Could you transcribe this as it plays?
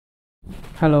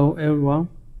Hello everyone.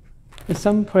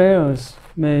 Some players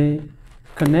may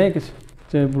connect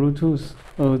the Bluetooth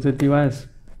of the device,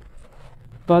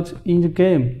 but in the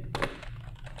game,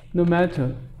 no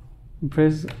matter you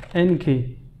press any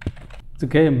key, the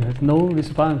game has no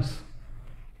response.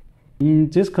 In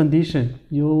this condition,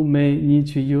 you may need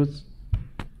to use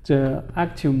the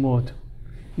active mode.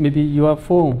 Maybe your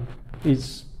phone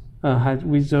is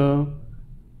with the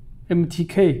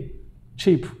MTK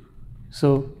chip,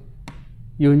 so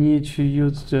you need to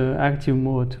use the active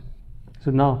mode. So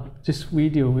now, this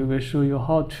video we will show you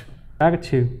how to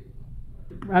activate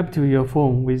your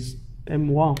phone with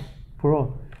M1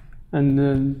 Pro,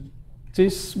 and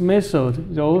this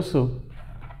method also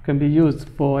can be used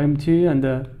for M2 and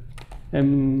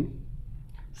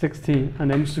M60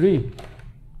 and M3.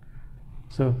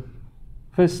 So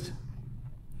first,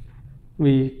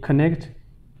 we connect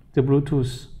the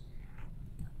Bluetooth.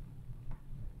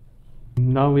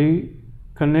 Now we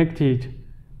connected.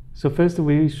 So first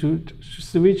we should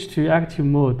switch to active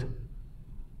mode,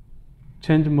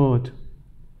 change mode,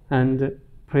 and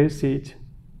press it.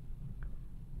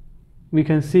 We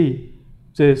can see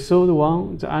the third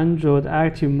one, the Android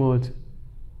active mode.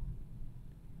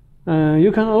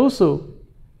 You can also,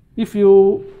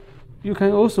 you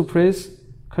can also press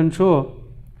Control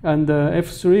and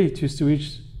F3 to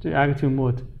switch to active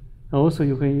mode. Also,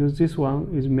 you can use this one.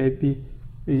 It may be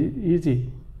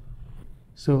easy.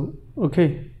 So,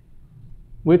 okay,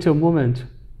 wait a moment.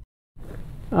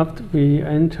 After we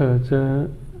enter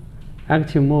the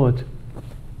active mode,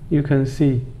 you can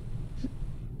see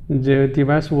the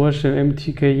device version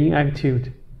MTK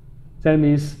inactive. That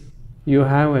means you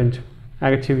haven't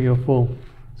activated your phone.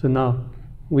 So now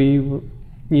we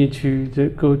need to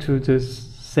go to the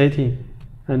setting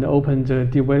and open the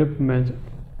development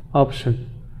option.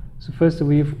 So first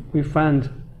we find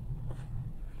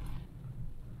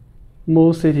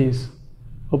more settings,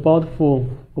 about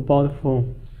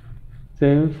phone,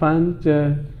 then find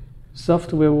the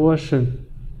software version.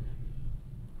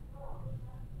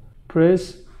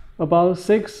 Press about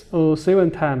 6 or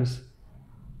 7 times.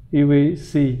 You will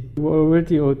see you are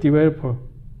already a developer.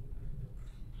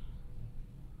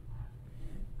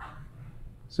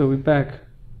 So we back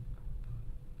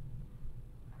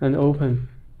and open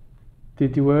the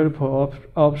developer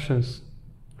options.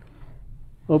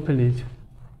 Open it.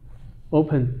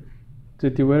 Open the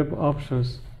developer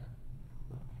options.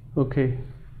 Okay.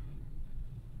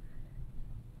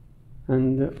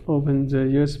 And open the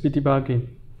USB debugging.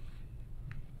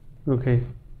 Okay.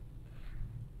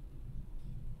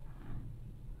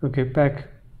 Okay, back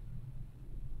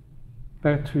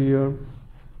to your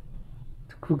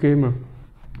Cool Gamer.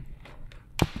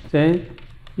 Then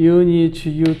you need to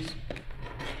use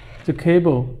the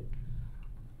cable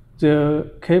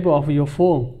of your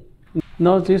phone.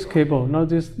 Not this cable, not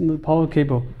this power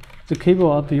cable, the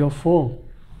cable of your phone.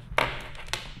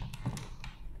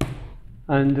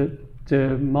 And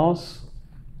the mouse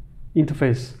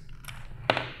interface.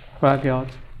 Plug out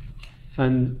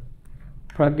and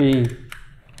plug in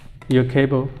your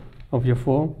cable of your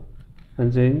phone,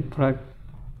 and then plug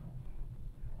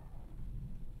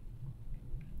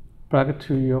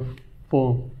to your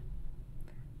phone.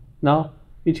 Now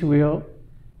it will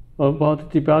about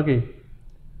debugging.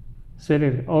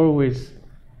 Select always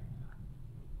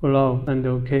allow and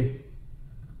OK.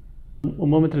 A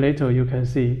moment later you can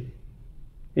see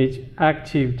it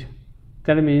activated.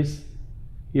 That means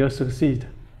you succeed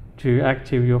to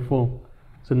activate your phone.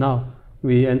 So now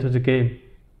we enter the game.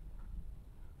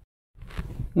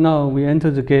 Now we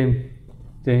enter the game.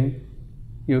 Then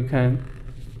you can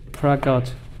plug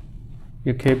out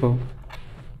your cable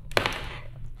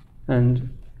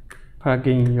and plug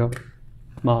in your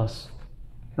mouse.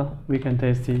 Now we can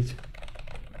test it.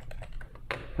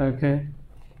 Okay.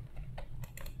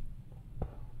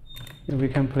 We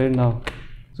can play now.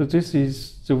 So this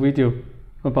is the video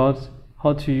about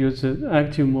how to use the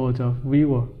active mode of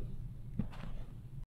VIVO.